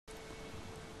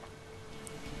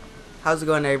How's it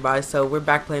going, everybody? So we're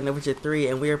back playing The Witcher 3,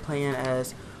 and we are playing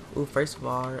as. Ooh, first of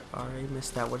all, I already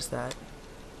missed that. What's that?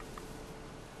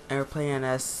 And we're playing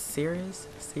as Ceres.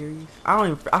 I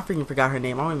freaking forgot her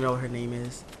name. I don't even know what her name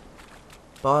is.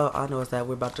 But all I know is that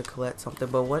we're about to collect something.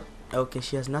 But what? Okay,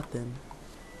 she has nothing.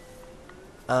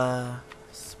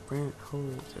 Sprint.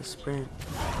 Hold. Just sprint.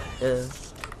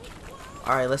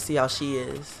 All right, let's see how she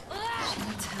is.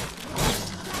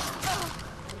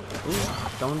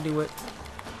 Ooh, don't do it.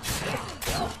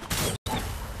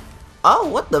 Oh,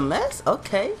 what the mess?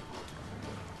 Okay.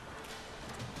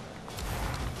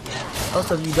 Oh,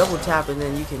 so if you double tap and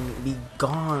then you can be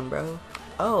gone, bro.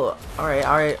 Oh,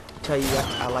 alright. Tell you,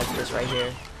 I like this right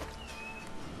here.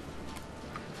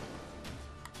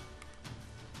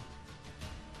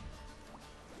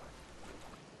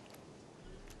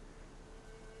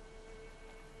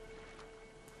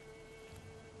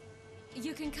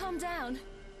 You can calm down.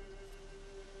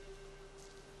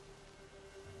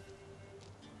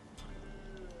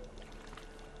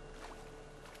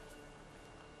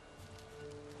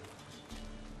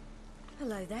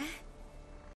 Hello there.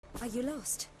 Are you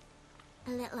lost?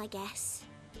 A little, I guess.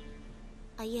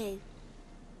 Are you?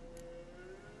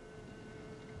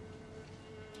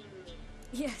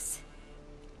 Yes.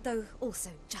 Though also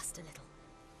just a little.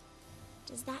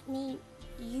 Does that mean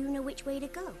you know which way to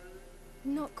go?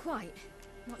 Not quite.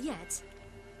 Not yet.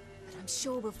 But I'm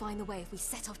sure we'll find the way if we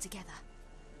set off together.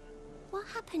 What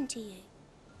happened to you?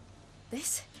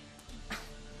 This?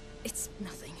 It's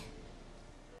nothing.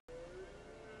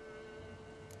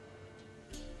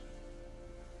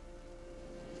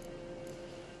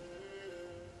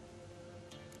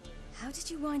 How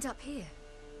did you wind up here?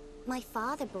 My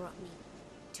father brought me.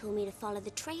 Told me to follow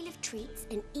the trail of treats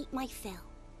and eat my fill.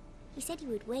 He said he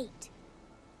would wait.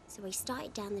 So I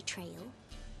started down the trail,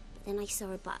 but then I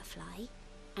saw a butterfly,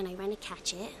 and I ran to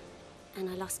catch it, and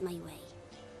I lost my way.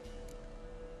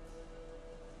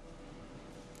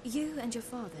 You and your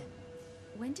father,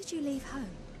 when did you leave home?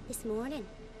 This morning,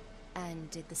 And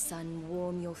did the sun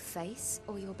warm your face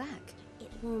or your back?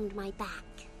 it warmed my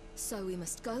back. So we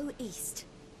must go east.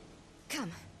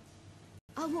 Come,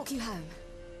 I'll walk you home.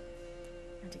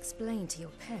 And explain to your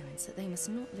parents that they must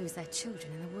not lose their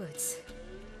children in the woods.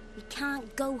 We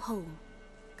can't go home,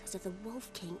 because of the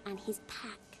Wolf King and his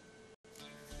pack.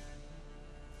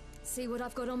 See what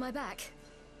I've got on my back?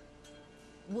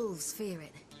 Wolves fear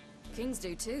it. Kings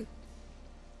do too.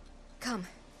 Come,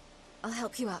 I'll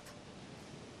help you up.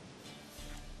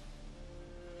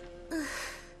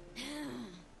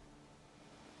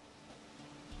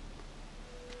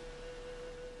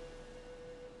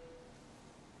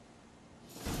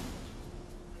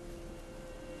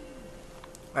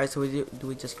 Alright, so do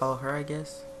we just follow her, I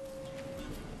guess?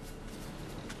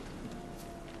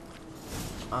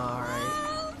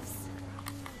 Alright.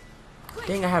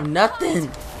 Dang, I have nothing!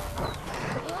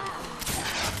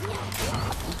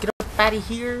 Get up out of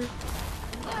here! You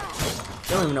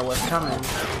don't even know what's coming.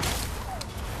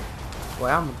 Boy,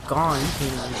 I'm gone. You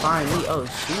can't even find me. Oh,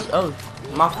 shoot. Oh,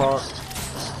 my fault.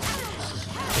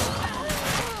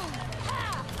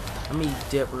 Let me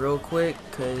dip real quick,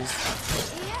 cause...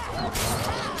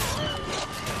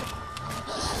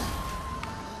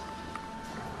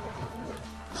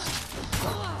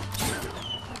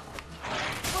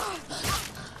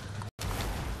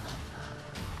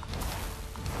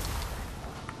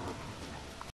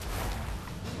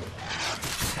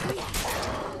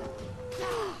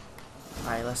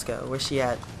 Alright, let's go. Where's she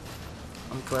at?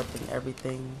 I'm collecting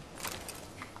everything.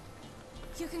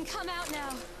 You can come out now.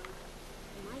 Am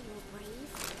I your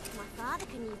brave? My father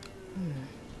can even...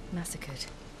 Massacred.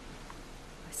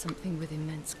 By something with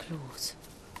immense claws.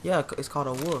 Yeah, it's called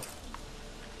a wolf.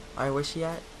 Alright, where's she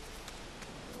at?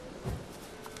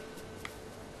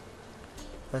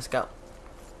 Let's go.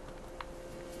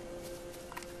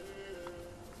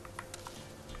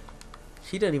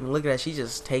 She doesn't even look at that. She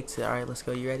just takes it. Alright, let's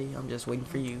go. You ready? I'm just waiting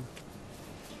for you.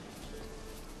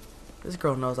 This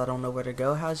girl knows I don't know where to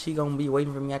go. How's she gonna be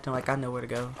waiting for me acting like I know where to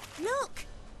go? Look!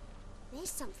 There's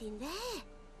something there.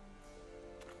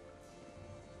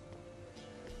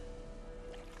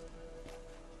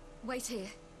 Wait here.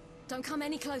 Don't come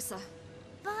any closer.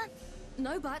 But...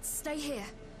 No buts. Stay here.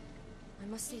 I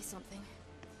must see something.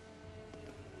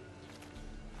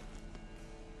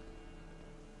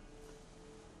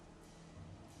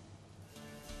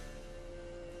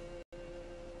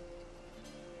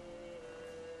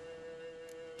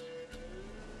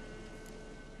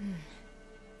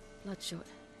 Bloodshot,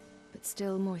 but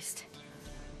still moist.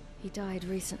 He died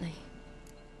recently.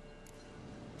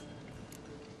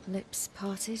 Lips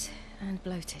parted and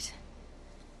bloated.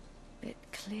 Bit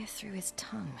clear through his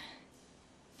tongue.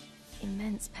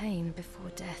 immense pain before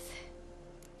death.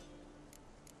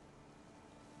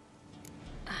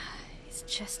 His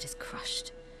chest is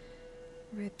crushed.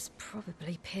 Ribs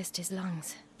probably pierced his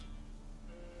lungs.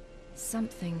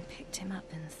 Something picked him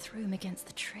up and threw him against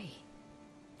the tree.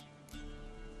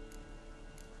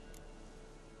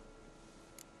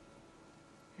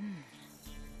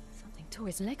 Something tore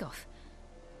his leg off.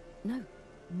 No,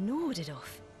 gnawed it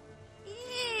off.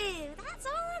 Ew, that's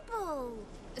horrible.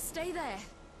 Stay there,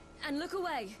 and look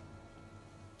away.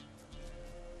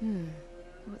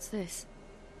 What's this?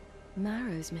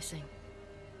 Marrow's missing.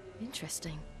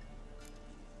 Interesting.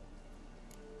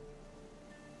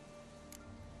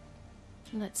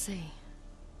 Let's see.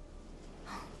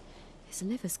 His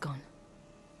liver's gone.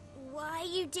 Why are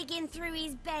you digging through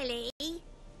his belly?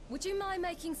 Would you mind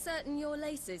making certain your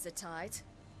laces are tied?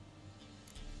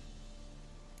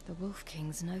 The Wolf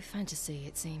King's no fantasy,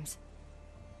 it seems.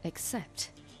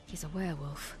 Except he's a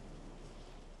werewolf.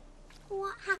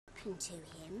 What happened to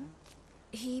him?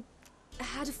 He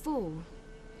had a fall.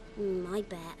 I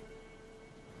bet.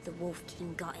 The Wolf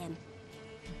King got him.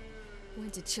 When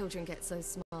did children get so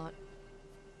smart?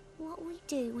 What'll we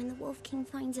do when the Wolf King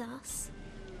finds us?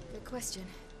 Good question.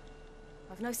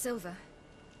 I've no silver,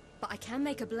 but I can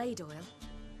make a blade oil.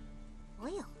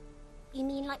 Oil? You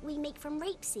mean like we make from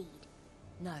rapeseed?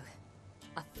 No,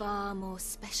 a far more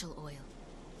special oil.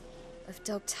 Of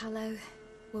dog tallow,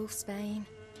 wolf's bane,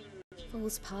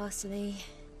 fool's parsley,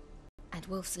 and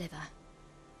wolf's liver.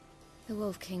 The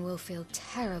Wolf King will feel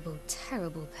terrible,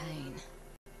 terrible pain.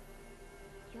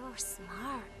 You're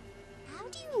smart. How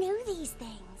do you know these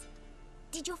things?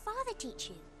 Did your father teach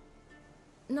you?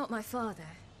 Not my father.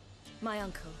 My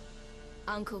uncle.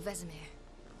 Uncle Vesemir.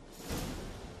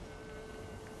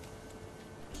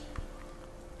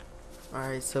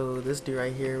 Alright, so this dude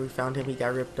right here, we found him. He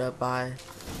got ripped up by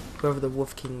whoever the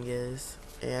Wolf King is.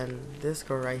 And this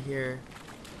girl right here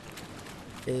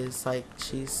is like,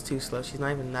 she's too slow. She's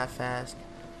not even that fast.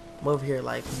 I'm over here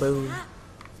like, boom.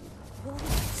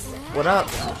 What up?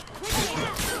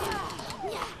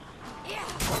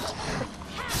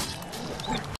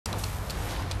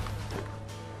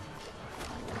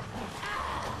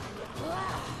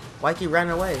 Why keep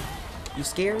running away? You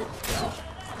scared?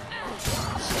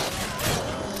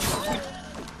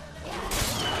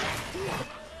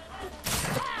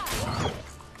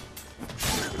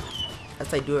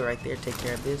 That's how you do it right there. Take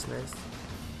care of business.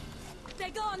 They're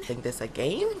gone. Think this a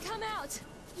game? You can come out.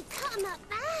 You cut him up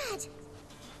bad.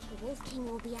 The Wolf King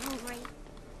will be angry.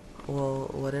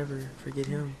 Well, whatever. Forget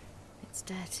him. It's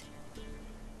dead.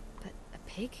 But a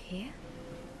pig here?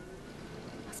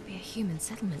 Must be a human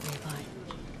settlement nearby.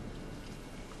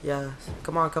 Yeah,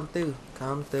 come on, come through.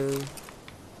 Come through.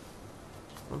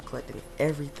 I'm collecting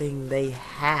everything they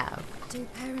have. Do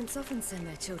parents often send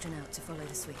their children out to follow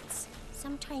the sweets?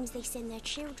 Sometimes they send their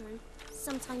children.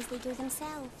 Sometimes they go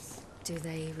themselves. Do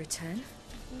they return?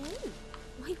 No.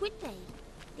 Why would they?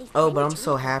 They've Oh, been but I'm to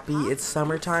so it. happy. It's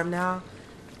summertime now.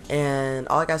 And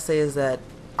all I gotta say is that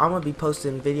I'm gonna be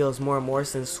posting videos more and more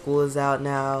since school is out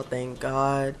now. Thank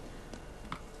God.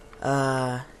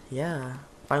 Yeah.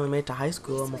 Finally made it to high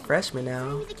school. I'm a freshman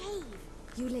now. Through the cave.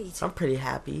 You lead. I'm pretty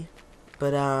happy.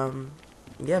 But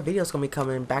yeah, videos gonna be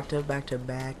coming back to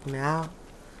back now.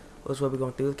 What's what we're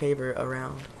going through the cave or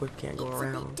around? We can't go It's a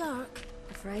around. bit dark.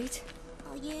 Afraid?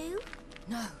 Are you?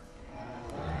 No.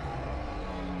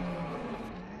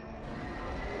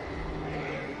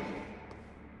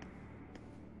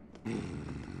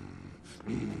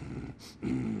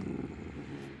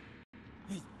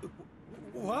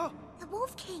 What? The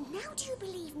Wolf King. Now do you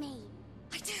believe me?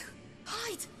 I do.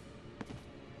 Hide.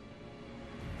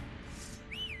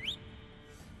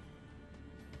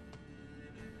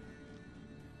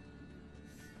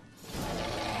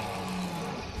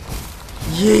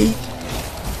 Yeet!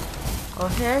 Oh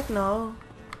heck no.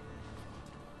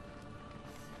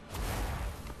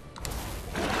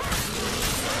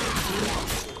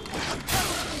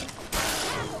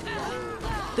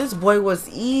 This boy was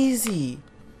easy.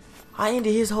 I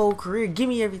ended his whole career. Give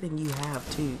me everything you have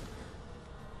too.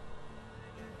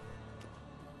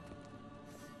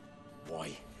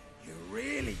 Boy, you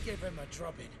really give him a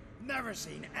drubbing. Never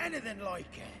seen anything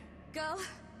like it. Girl,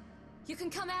 you can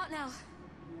come out now.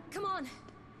 Come on.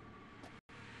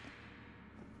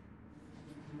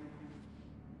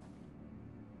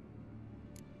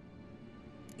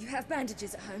 You have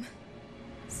bandages at home?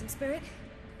 Some spirit?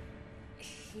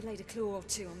 He laid a claw or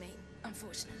two on me,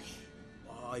 unfortunately.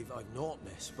 I've not,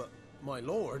 miss, but my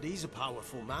lord, he's a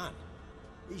powerful man.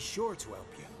 He's sure to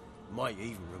help you. Might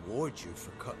even reward you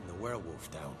for cutting the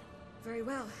werewolf down. Very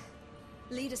well.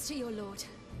 Lead us to your lord.